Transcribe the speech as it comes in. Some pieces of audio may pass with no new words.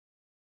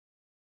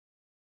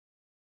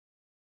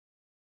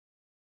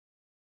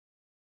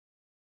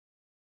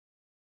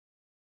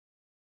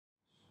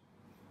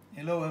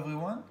Hello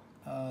everyone,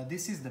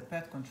 this is the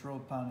pet control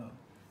panel.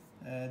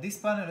 This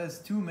panel has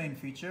two main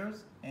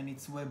features and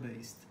it's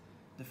web-based.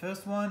 The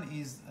first one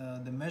is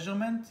the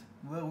measurement,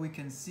 where we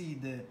can see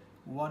the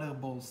water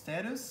bowl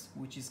status,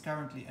 which is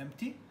currently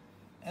empty,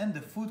 and the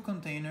food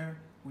container,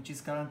 which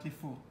is currently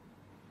full.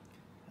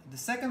 The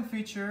second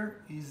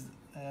feature is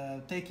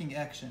taking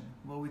action,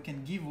 where we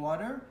can give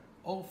water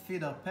or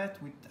feed our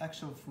pet with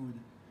actual food.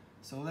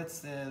 So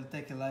let's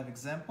take a live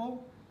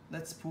example.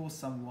 Let's pour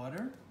some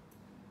water.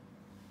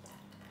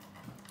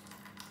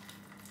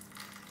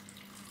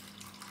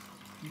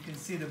 You can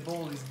see the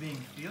bowl is being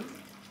filled.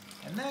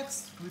 And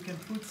next, we can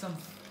put some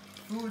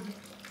food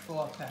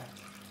for our pet.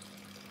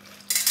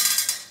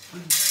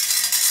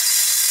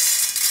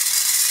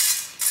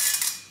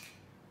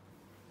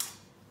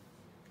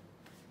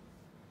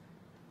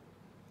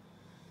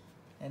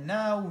 And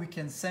now we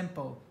can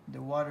sample the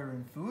water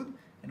and food,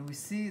 and we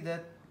see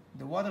that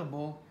the water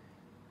bowl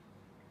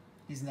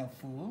is now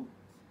full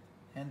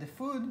and the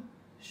food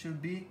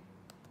should be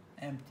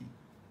empty.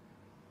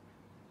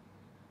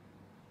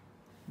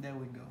 There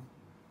we go.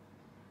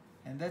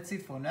 And that's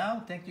it for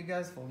now. Thank you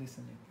guys for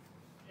listening.